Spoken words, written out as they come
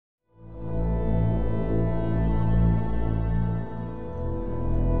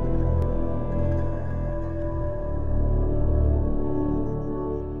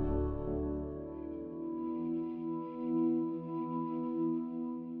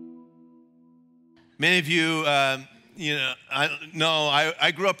Many of you, I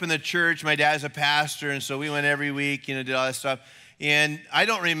grew up in the church. My dad's a pastor, and so we went every week, did all that stuff. And I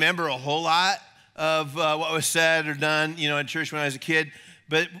don't remember a whole lot of what was said or done, in church when I was a kid.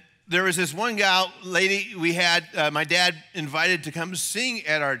 But there was this one lady we had, my dad invited to come sing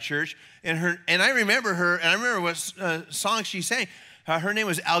at our church. And I remember her, and I remember what song she sang. Her name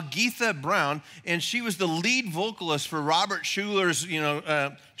was Algetha Brown, and she was the lead vocalist for Robert Schuller's,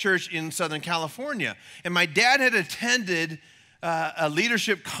 church in Southern California. And my dad had attended a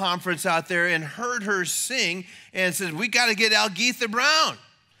leadership conference out there and heard her sing and said, "We got to get Algetha Brown."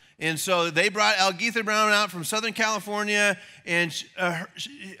 And so they brought Algetha Brown out from Southern California, and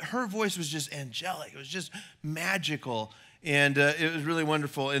her voice was just angelic. It was just magical, and it was really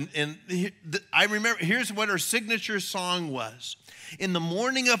wonderful. And I remember, here's what her signature song was. "In the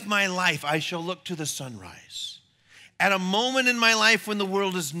morning of my life, I shall look to the sunrise. At a moment in my life when the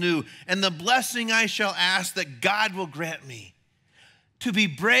world is new, and the blessing I shall ask that God will grant me, to be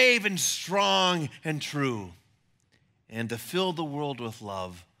brave and strong and true, and to fill the world with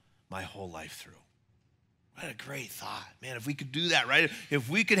love my whole life through." What a great thought, man. If we could do that, right? If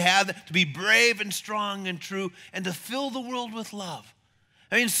we could have that, to be brave and strong and true, and to fill the world with love.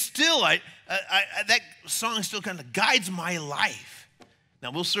 I mean, still, that song still kind of guides my life. Now,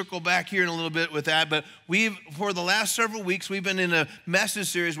 we'll circle back here in a little bit with that, but for the last several weeks, we've been in a message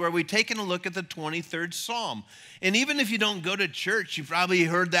series where we've taken a look at the 23rd Psalm. And even if you don't go to church, you probably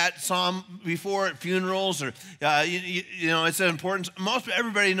heard that psalm before at funerals, or, it's an important, most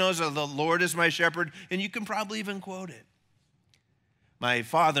everybody knows that the Lord is my shepherd, and you can probably even quote it. My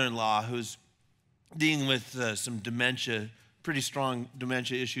father-in-law, who's dealing with some dementia, pretty strong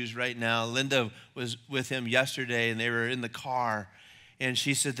dementia issues right now. Linda was with him yesterday, and they were in the car. And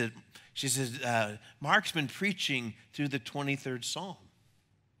she said, Mark's been preaching through the 23rd Psalm.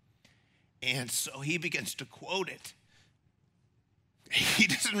 And so he begins to quote it. He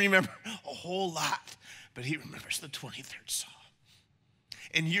doesn't remember a whole lot, but he remembers the 23rd Psalm.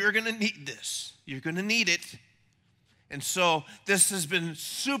 And you're going to need this. You're going to need it. And so this has been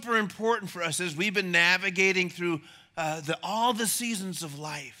super important for us as we've been navigating through all the seasons of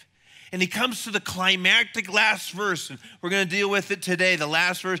life. And he comes to the climactic last verse, and we're going to deal with it today, the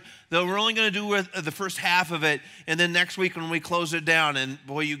last verse. Though we're only going to do with the first half of it, and then next week when we close it down, and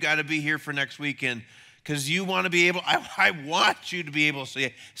boy, you got to be here for next weekend, because you want to be able, I want you to be able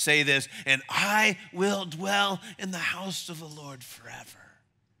to say this, "And I will dwell in the house of the Lord forever."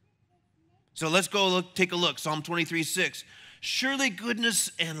 So let's go take a look. Psalm 23:6. "Surely goodness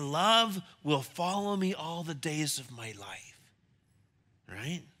and love will follow me all the days of my life."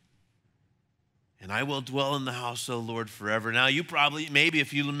 Right? "And I will dwell in the house of the Lord forever." Now, you probably, maybe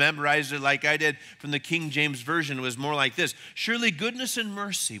if you memorized it like I did from the King James Version, it was more like this: "Surely goodness and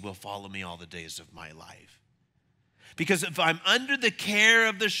mercy will follow me all the days of my life." Because if I'm under the care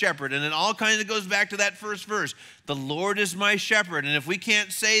of the shepherd, and it all kind of goes back to that first verse, "The Lord is my shepherd." And if we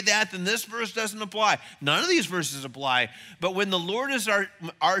can't say that, then this verse doesn't apply. None of these verses apply. But when the Lord is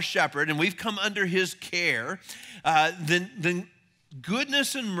our shepherd, and we've come under his care, then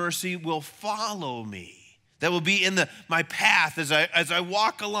goodness and mercy will follow me. That will be in my path as I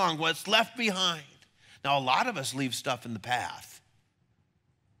walk along, what's left behind. Now, a lot of us leave stuff in the path.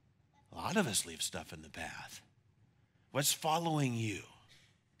 A lot of us leave stuff in the path. What's following you?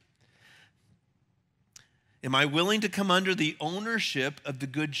 Am I willing to come under the ownership of the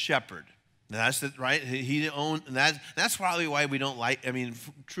good shepherd? That's it, right? That's probably why we don't like,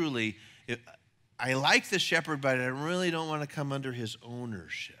 truly, I like the shepherd, but I really don't want to come under his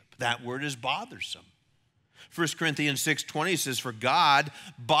ownership. That word is bothersome. 1 Corinthians 6:20 says, "For God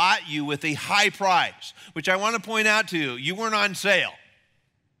bought you with a high price," which I want to point out to you. You weren't on sale.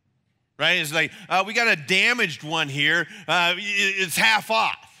 Right? It's like, we got a damaged one here. It's half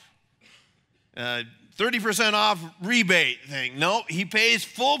off. 30% off rebate thing. No, he pays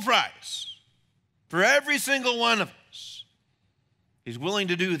full price for every single one of us. He's willing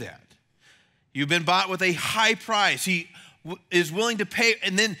to do that. You've been bought with a high price. He is willing to pay,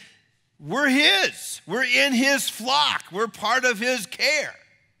 and then we're his. We're in his flock. We're part of his care.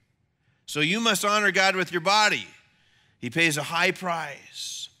 So you must honor God with your body. He pays a high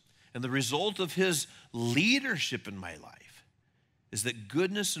price. And the result of his leadership in my life is that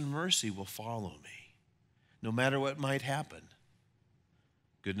goodness and mercy will follow me, no matter what might happen.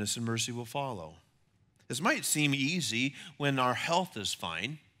 Goodness and mercy will follow. This might seem easy when our health is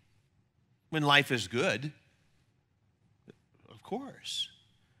fine, when life is good, of course.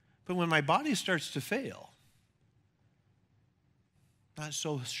 But when my body starts to fail, not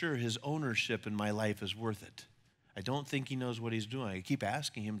so sure his ownership in my life is worth it. I don't think he knows what he's doing. I keep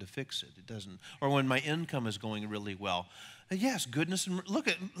asking him to fix it. It doesn't. Or when my income is going really well. Yes, goodness and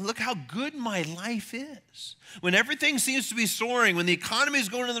look how good my life is. When everything seems to be soaring, when the economy is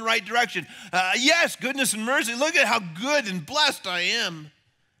going in the right direction, yes, goodness and mercy. Look at how good and blessed I am.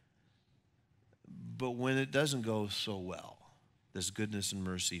 But when it doesn't go so well, does goodness and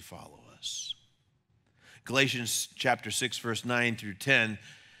mercy follow us? Galatians chapter 6, verse 9 through 10,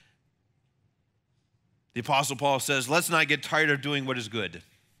 the Apostle Paul says, let's not get tired of doing what is good.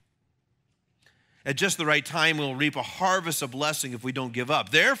 At just the right time, we'll reap a harvest of blessing if we don't give up.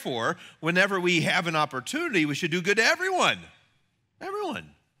 Therefore, whenever we have an opportunity, we should do good to everyone.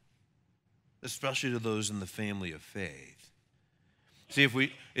 Everyone. Especially to those in the family of faith. See,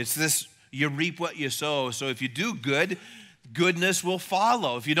 it's this, you reap what you sow. So if you do good, goodness will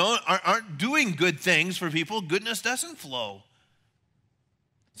follow. If you aren't doing good things for people, goodness doesn't flow.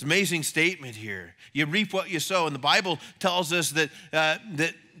 It's an amazing statement here. You reap what you sow. And the Bible tells us that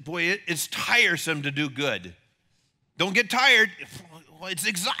boy, it's tiresome to do good. Don't get tired. It's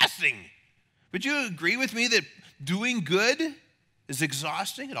exhausting. Would you agree with me that doing good is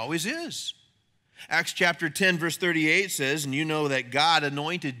exhausting? It always is. Acts chapter 10, verse 38 says, and you know that God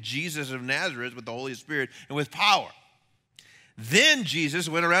anointed Jesus of Nazareth with the Holy Spirit and with power. Then Jesus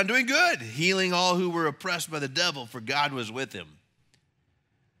went around doing good, healing all who were oppressed by the devil, for God was with him.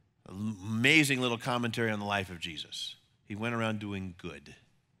 Amazing little commentary on the life of Jesus. He went around doing good.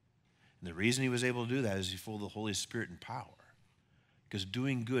 And the reason he was able to do that is he's full of the Holy Spirit and power. Because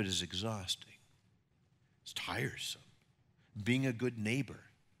doing good is exhausting. It's tiresome. Being a good neighbor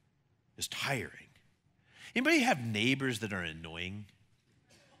is tiring. Anybody have neighbors that are annoying?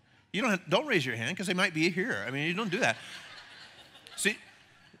 You don't raise your hand because they might be here. I mean, you don't do that. See,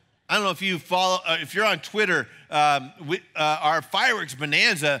 I don't know if you follow, if you're on Twitter, our fireworks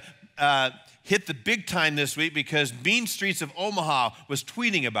bonanza hit the big time this week because Mean Streets of Omaha was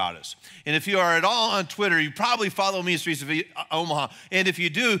tweeting about us. And if you are at all on Twitter, you probably follow Mean Streets of Omaha. And if you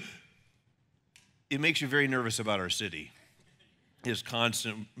do, it makes you very nervous about our city. It's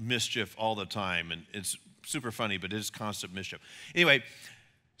constant mischief all the time. And it's super funny, but it is constant mischief. Anyway,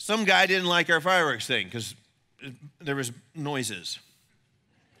 some guy didn't like our fireworks thing because there was noises.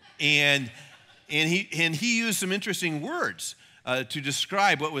 And he used some interesting words to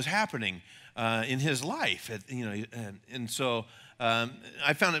describe what was happening in his life. So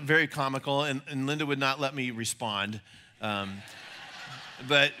I found it very comical, and Linda would not let me respond.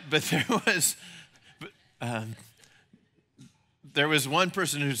 But there was one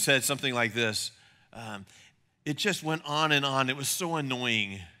person who said something like this. It just went on and on. It was so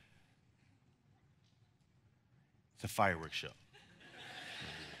annoying. It's a fireworks show.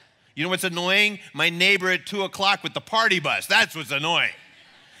 You know what's annoying? My neighbor at 2 o'clock with the party bus. That's what's annoying.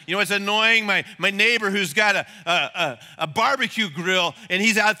 You know what's annoying? My neighbor who's got a barbecue grill and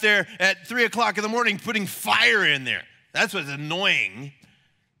he's out there at 3 o'clock in the morning putting fire in there. That's what's annoying.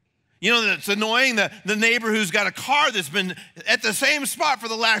 You know that's annoying? The neighbor who's got a car that's been at the same spot for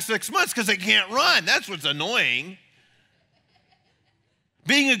the last 6 months because they can't run. That's what's annoying.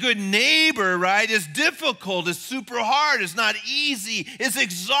 Being a good neighbor, right, is difficult. It's super hard. It's not easy. It's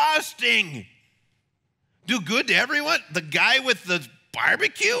exhausting. Do good to everyone? The guy with the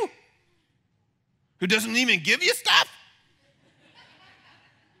barbecue who doesn't even give you stuff?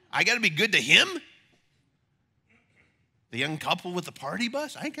 I got to be good to him? The young couple with the party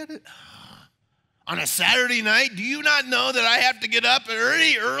bus? I got it. On a Saturday night, do you not know that I have to get up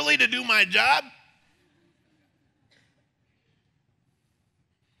early to do my job?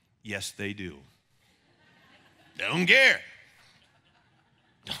 Yes, they do. They don't care.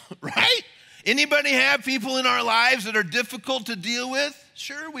 Right? Anybody have people in our lives that are difficult to deal with?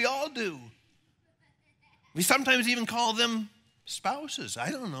 Sure, we all do. We sometimes even call them spouses. I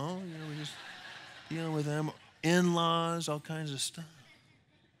don't know. We're just dealing with them. In-laws, all kinds of stuff.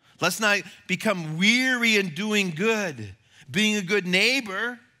 Let's not become weary in doing good. Being a good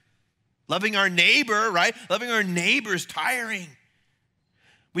neighbor, loving our neighbor, right? Loving our neighbor is tiring.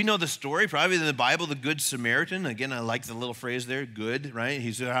 We know the story, probably in the Bible, the Good Samaritan. Again, I like the little phrase there, good, right?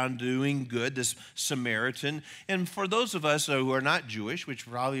 He's around doing good, this Samaritan. And for those of us who are not Jewish, which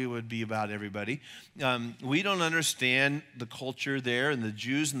probably would be about everybody, we don't understand the culture there. And the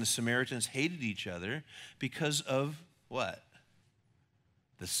Jews and the Samaritans hated each other because of what?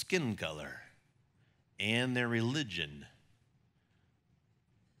 The skin color and their religion.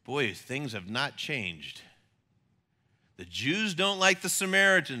 Boy, things have not changed. The Jews don't like the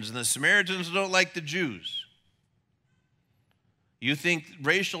Samaritans, and the Samaritans don't like the Jews. You think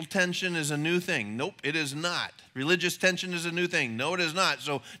racial tension is a new thing? Nope, it is not. Religious tension is a new thing? No, it is not.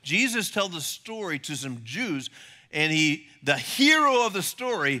 So Jesus tells the story to some Jews, and the hero of the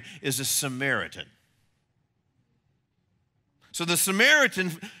story is a Samaritan. So the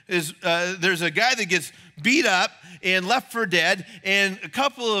Samaritan is, there's a guy that gets beat up and left for dead, and a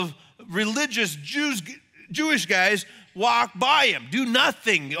couple of religious Jewish guys walk by him, do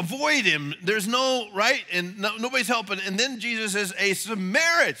nothing, avoid him. There's no, right? And nobody's helping. And then Jesus says, a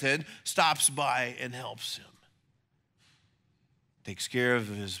Samaritan stops by and helps him. Takes care of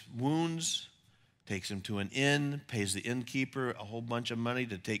his wounds, takes him to an inn, pays the innkeeper a whole bunch of money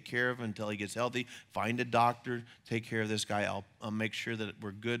to take care of him until he gets healthy. Find a doctor, take care of this guy. I'll make sure that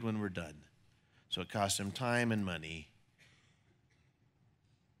we're good when we're done. So it costs him time and money.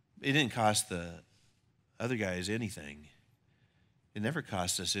 It didn't cost the other guys anything. It never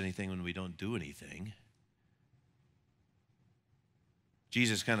costs us anything when we don't do anything.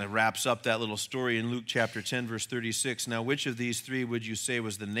 Jesus kind of wraps up that little story in Luke chapter 10, verse 36. Now, which of these three would you say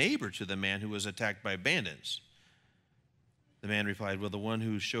was the neighbor to the man who was attacked by bandits? The man replied, well, the one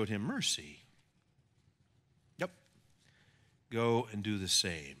who showed him mercy. Yep. Go and do the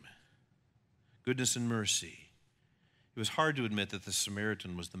same. Goodness and mercy. It was hard to admit that the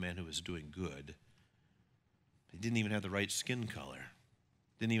Samaritan was the man who was doing good. He didn't even have the right skin color.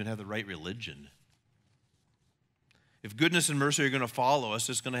 Didn't even have the right religion. If goodness and mercy are going to follow us,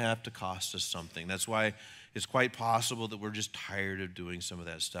 it's going to have to cost us something. That's why it's quite possible that we're just tired of doing some of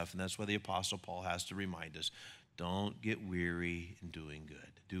that stuff. And that's why the Apostle Paul has to remind us, don't get weary in doing good.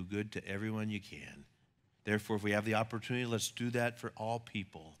 Do good to everyone you can. Therefore, if we have the opportunity, let's do that for all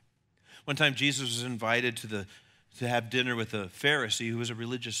people. One time Jesus was invited to have dinner with a Pharisee who was a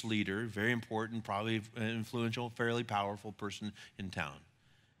religious leader, very important, probably an influential, fairly powerful person in town.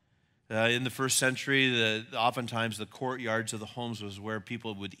 In the first century, oftentimes the courtyards of the homes was where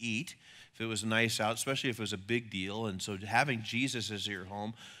people would eat if it was nice out, especially if it was a big deal. And so having Jesus as your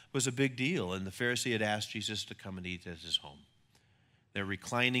home was a big deal. And the Pharisee had asked Jesus to come and eat at his home. They're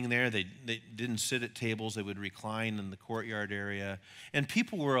reclining there. They didn't sit at tables. They would recline in the courtyard area. And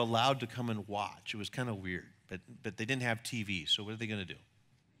people were allowed to come and watch. It was kind of weird. But they didn't have TV, so what are they going to do?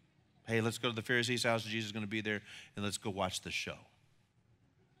 Hey, let's go to the Pharisee's house. Jesus is going to be there, and let's go watch the show.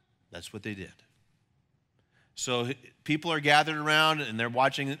 That's what they did. So people are gathered around, and they're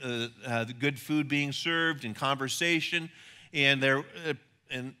watching the good food being served and conversation. And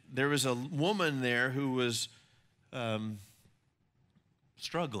there was a woman there who was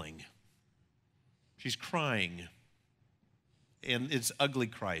struggling. She's crying. And it's ugly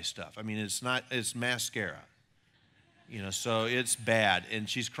cry stuff. I mean, it's mascara. So it's bad. And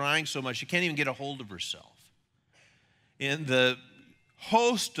she's crying so much, she can't even get a hold of herself. And the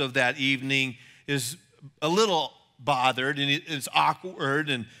host of that evening is a little bothered, and it's awkward.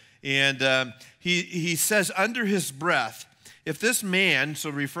 And he says under his breath, if this man,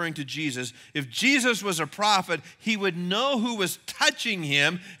 so referring to Jesus, if Jesus was a prophet, he would know who was touching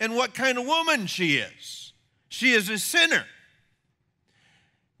him and what kind of woman she is. She is a sinner.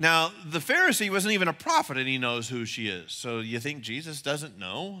 Now, the Pharisee wasn't even a prophet, and he knows who she is. So you think Jesus doesn't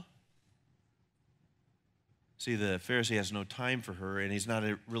know? See, the Pharisee has no time for her, and he's not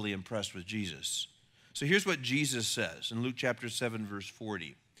really impressed with Jesus. So here's what Jesus says in Luke chapter 7, verse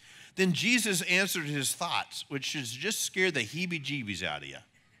 40. Then Jesus answered his thoughts, which should just scare the heebie-jeebies out of you.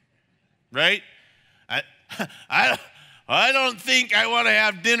 Right? I don't think I want to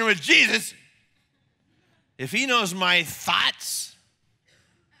have dinner with Jesus. If he knows my thoughts.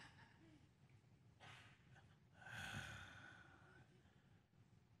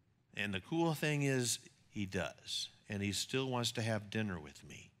 And the cool thing is, he does. And he still wants to have dinner with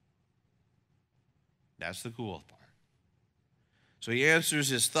me. That's the cool part. So he answers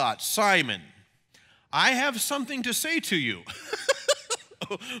his thoughts. Simon, I have something to say to you.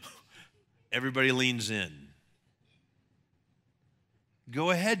 Everybody leans in. Go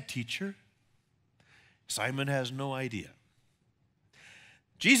ahead, teacher. Simon has no idea.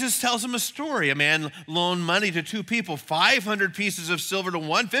 Jesus tells him a story. A man loaned money to two people, 500 pieces of silver to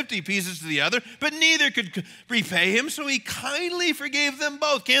one, 50 pieces to the other, but neither could repay him, so he kindly forgave them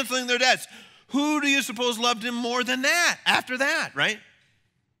both, canceling their debts. Who do you suppose loved him more than that, after that, right?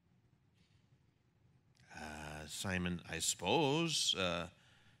 Simon, I suppose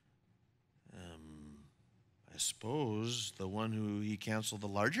the one who he canceled the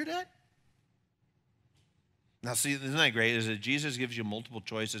larger debt? Now, see, isn't that great? Is that Jesus gives you multiple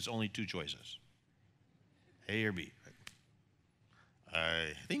choices, only two choices. A or B.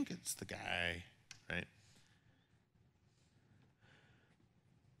 I think it's the guy, right?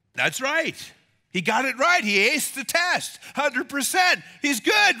 That's right. He got it right. He aced the test, 100%. He's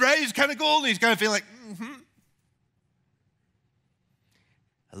good, right? He's kind of golden. He's kind of feeling like,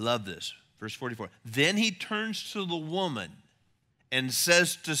 I love this. Verse 44. Then he turns to the woman and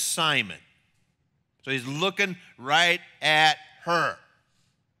says to Simon. So he's looking right at her.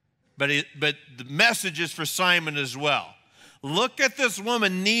 But the message is for Simon as well. Look at this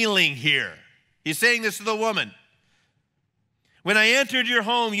woman kneeling here. He's saying this to the woman. When I entered your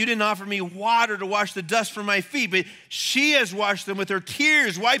home, you didn't offer me water to wash the dust from my feet, but she has washed them with her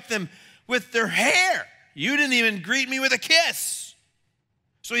tears, wiped them with their hair. You didn't even greet me with a kiss.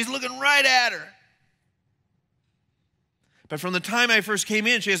 So he's looking right at her. But from the time I first came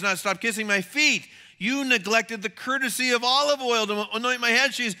in, she has not stopped kissing my feet. You neglected the courtesy of olive oil to anoint my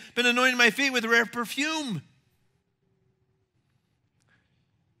head. She's been anointing my feet with rare perfume.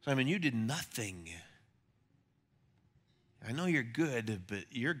 Simon, you did nothing. I know you're good, but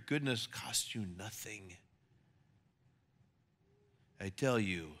your goodness cost you nothing. I tell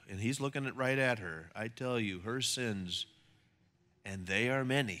you, and he's looking right at her, I tell you, her sins, and they are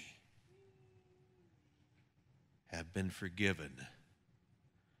many, have been forgiven.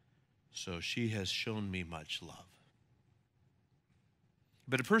 So she has shown me much love.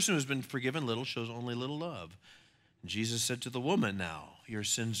 But a person who's been forgiven little shows only little love. Jesus said to the woman, now, your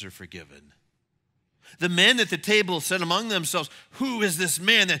sins are forgiven. The men at the table said among themselves, who is this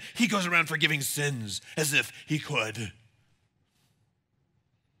man that he goes around forgiving sins as if he could?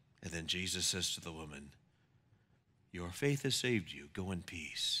 And then Jesus says to the woman, your faith has saved you. Go in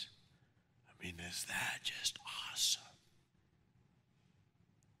peace. I mean, is that just awesome?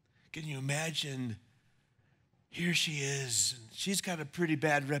 Can you imagine? Here she is. And she's got a pretty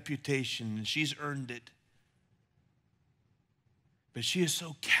bad reputation, and she's earned it. But she is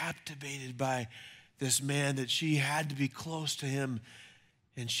so captivated by this man that she had to be close to him,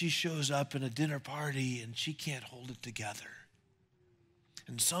 and she shows up in a dinner party and she can't hold it together.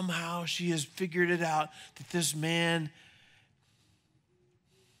 And somehow she has figured it out that this man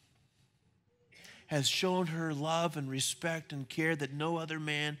has shown her love and respect and care that no other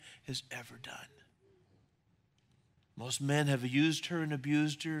man has ever done. Most men have used her and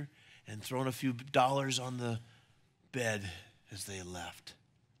abused her and thrown a few dollars on the bed as they left.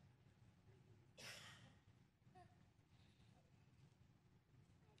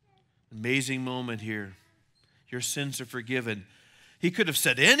 Amazing moment here. Your sins are forgiven. He could have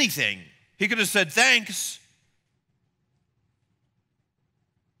said anything. He could have said thanks.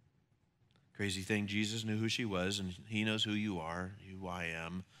 Crazy thing, Jesus knew who she was, and he knows who you are, who I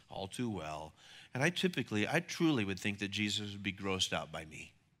am, all too well. And I truly would think that Jesus would be grossed out by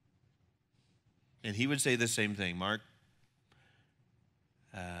me. And he would say the same thing, Mark,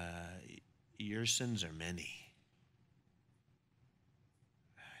 your sins are many.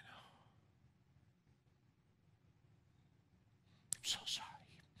 So sorry.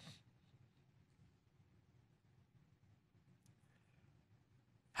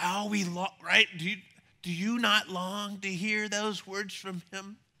 How we long, right? Do you not long to hear those words from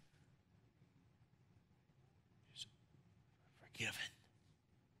him? Forgiven.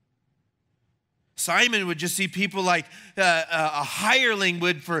 Simon would just see people like a hireling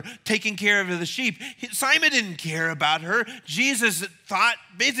would for taking care of the sheep. Simon didn't care about her. Jesus thought,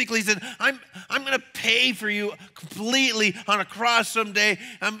 basically said, I'm going to pay for you completely on a cross someday.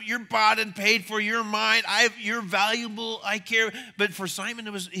 You're bought and paid for. You're mine. You're valuable. I care. But for Simon,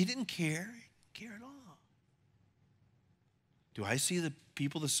 he didn't care. He didn't care at all. Do I see the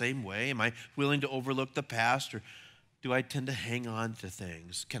people the same way? Am I willing to overlook the past, or do I tend to hang on to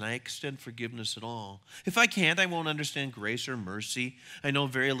things? Can I extend forgiveness at all? If I can't, I won't understand grace or mercy. I know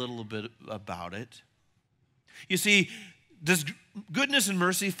very little bit about it. You see, does goodness and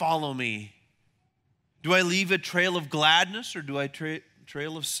mercy follow me? Do I leave a trail of gladness, or do I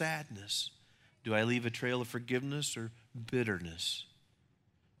trail of sadness? Do I leave a trail of forgiveness or bitterness?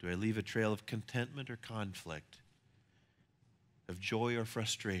 Do I leave a trail of contentment or conflict? Of joy or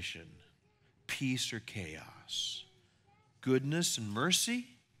frustration? Peace or chaos? Goodness and mercy?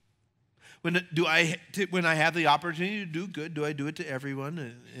 When I have the opportunity to do good, do I do it to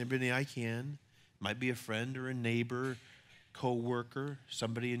everyone, everybody I can? Might be a friend or a neighbor, co-worker,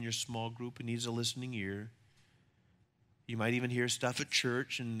 somebody in your small group who needs a listening ear. You might even hear stuff at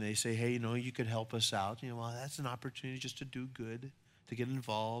church and they say, hey, you could help us out. Well, that's an opportunity just to do good, to get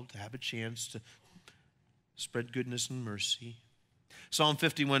involved, to have a chance to spread goodness and mercy. Psalm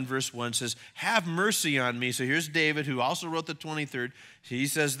 51 verse 1 says, have mercy on me. So here's David, who also wrote the 23rd. He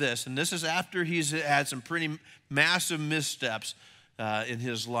says this, and this is after he's had some pretty massive missteps in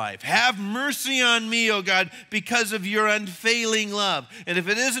his life. Have mercy on me, O God, because of your unfailing love. And if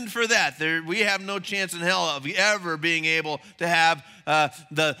it isn't for that, we have no chance in hell of ever being able to have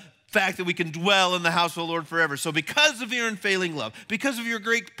the fact that we can dwell in the house of the Lord forever. So because of your unfailing love, because of your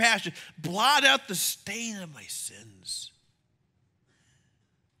great passion, blot out the stain of my sins.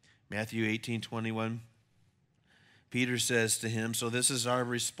 Matthew 18:21. Peter says to him, so this is our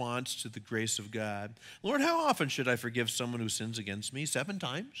response to the grace of God. Lord, how often should I forgive someone who sins against me? 7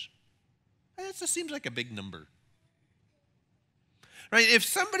 times? That just seems like a big number. Right? If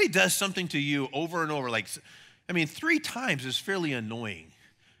somebody does something to you over and over, 3 times is fairly annoying.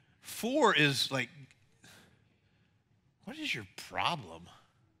 4 is like, what is your problem?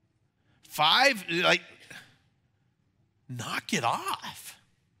 5, knock it off.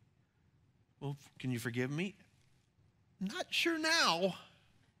 Well, can you forgive me? Not sure now.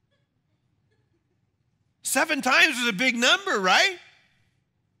 7 times is a big number, right?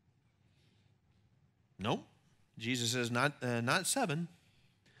 Nope. Jesus says not 7.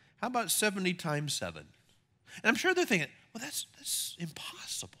 How about 70 times 7? And I'm sure they're thinking, well, that's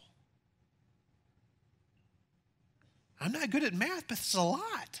impossible. I'm not good at math, but it's a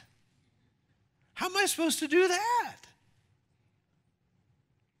lot. How am I supposed to do that?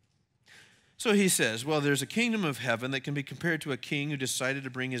 So he says, well, there's a kingdom of heaven that can be compared to a king who decided to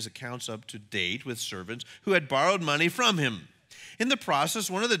bring his accounts up to date with servants who had borrowed money from him. In the process,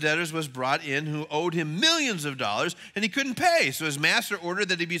 one of the debtors was brought in who owed him millions of dollars, and he couldn't pay. So his master ordered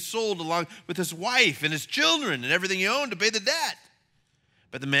that he be sold along with his wife and his children and everything he owned to pay the debt.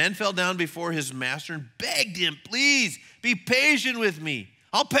 But the man fell down before his master and begged him, please, be patient with me.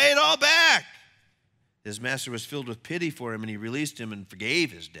 I'll pay it all back. His master was filled with pity for him, and he released him and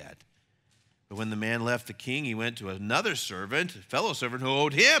forgave his debt. But when the man left the king, he went to another servant, a fellow servant who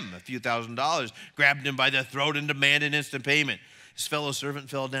owed him a few $1,000s, grabbed him by the throat and demanded instant payment. His fellow servant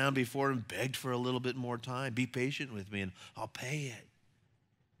fell down before him, begged for a little bit more time. Be patient with me, and I'll pay it.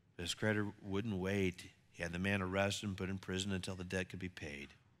 But his creditor wouldn't wait. He had the man arrested and put in prison until the debt could be paid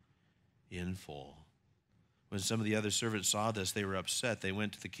in full. When some of the other servants saw this, they were upset. They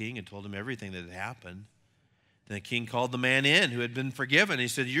went to the king and told him everything that had happened. Then the king called the man in who had been forgiven. He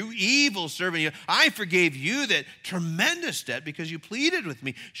said, you evil servant, I forgave you that tremendous debt because you pleaded with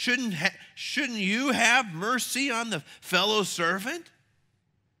me. Shouldn't you have mercy on the fellow servant,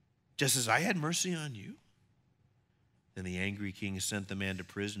 just as I had mercy on you? Then the angry king sent the man to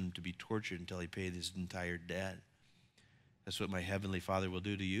prison to be tortured until he paid his entire debt. That's what my heavenly Father will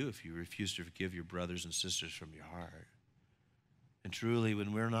do to you if you refuse to forgive your brothers and sisters from your heart. And truly,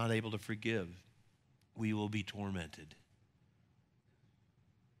 when we're not able to forgive, we will be tormented.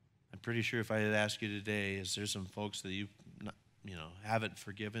 I'm pretty sure if I had asked you today, is there some folks that you haven't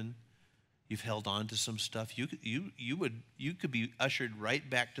forgiven? You've held on to some stuff. You could be ushered right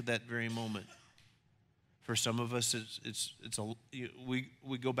back to that very moment. For some of us,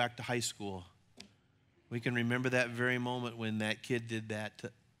 we go back to high school. We can remember that very moment when that kid did that,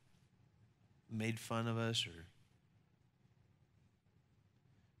 made fun of us, or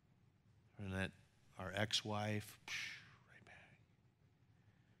that our ex-wife, right back.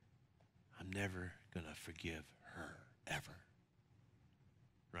 I'm never going to forgive her, ever.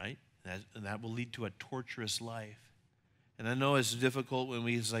 Right? And that will lead to a torturous life. And I know it's difficult when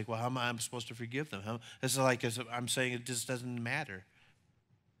it's like, well, how am I supposed to forgive them? It's like I'm saying it just doesn't matter.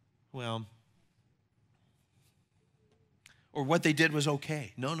 Well, or what they did was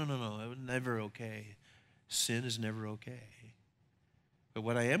okay. No. It was never okay. Sin is never okay. But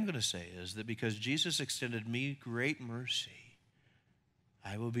what I am going to say is that because Jesus extended me great mercy,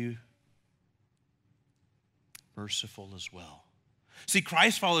 I will be merciful as well. See,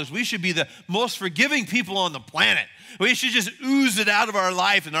 Christ followers, we should be the most forgiving people on the planet. We should just ooze it out of our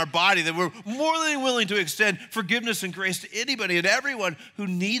life and our body that we're more than willing to extend forgiveness and grace to anybody and everyone who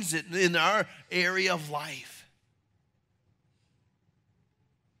needs it in our area of life.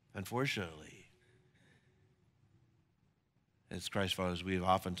 Unfortunately, as Christ followers, we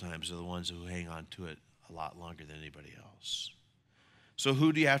oftentimes are the ones who hang on to it a lot longer than anybody else. So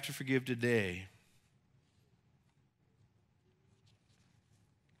who do you have to forgive today?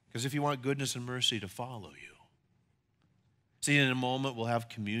 Because if you want goodness and mercy to follow you. See, in a moment we'll have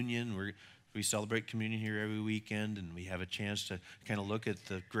communion. We celebrate communion here every weekend, and we have a chance to kind of look at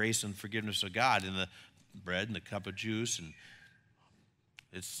the grace and forgiveness of God in the bread and the cup of juice. And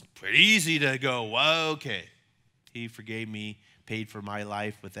it's pretty easy to go, well, okay, he forgave me, paid for my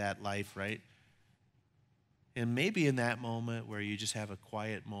life with that life, right? And maybe in that moment where you just have a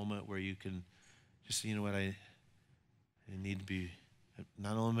quiet moment where you can just, you know what, I need to be,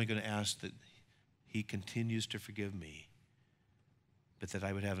 not only am I going to ask that he continues to forgive me, but that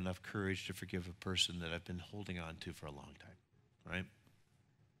I would have enough courage to forgive a person that I've been holding on to for a long time, right?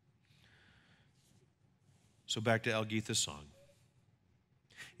 So back to Elgitha's song.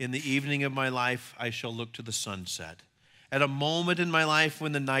 In the evening of my life, I shall look to the sunset. At a moment in my life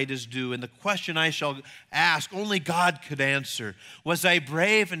when the night is due, and the question I shall ask, only God could answer. Was I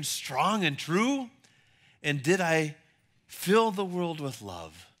brave and strong and true? And did I fill the world with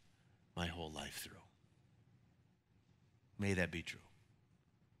love my whole life through? May that be true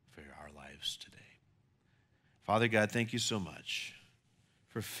for our lives today. Father God, thank you so much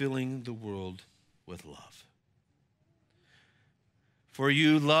for filling the world with love. For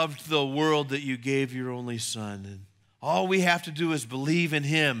you loved the world that you gave your only Son. And all we have to do is believe in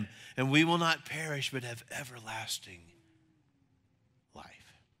him, and we will not perish but have everlasting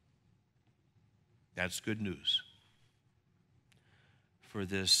life. That's good news for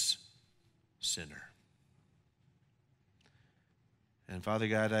this sinner. And Father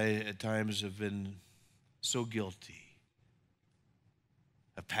God, I at times have been so guilty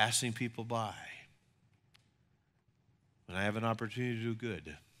of passing people by when I have an opportunity to do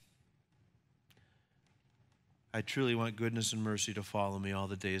good. I truly want goodness and mercy to follow me all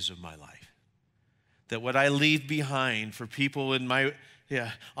the days of my life. That what I leave behind for people in my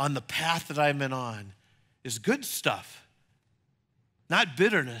on the path that I'm on is good stuff. Not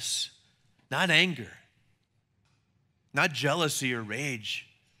bitterness, not anger, not jealousy or rage.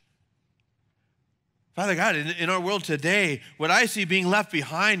 Father God, in our world today, what I see being left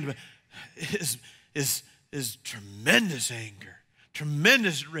behind is tremendous anger,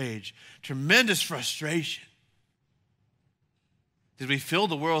 tremendous rage, tremendous frustration. Did we fill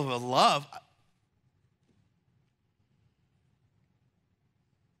the world with love?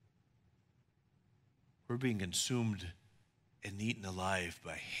 We're being consumed and eaten alive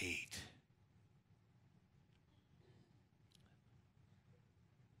by hate.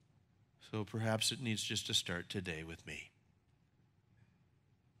 So perhaps it needs just to start today with me.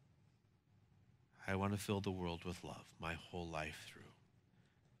 I want to fill the world with love my whole life through.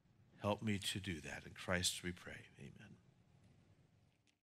 Help me to do that. In Christ we pray. Amen.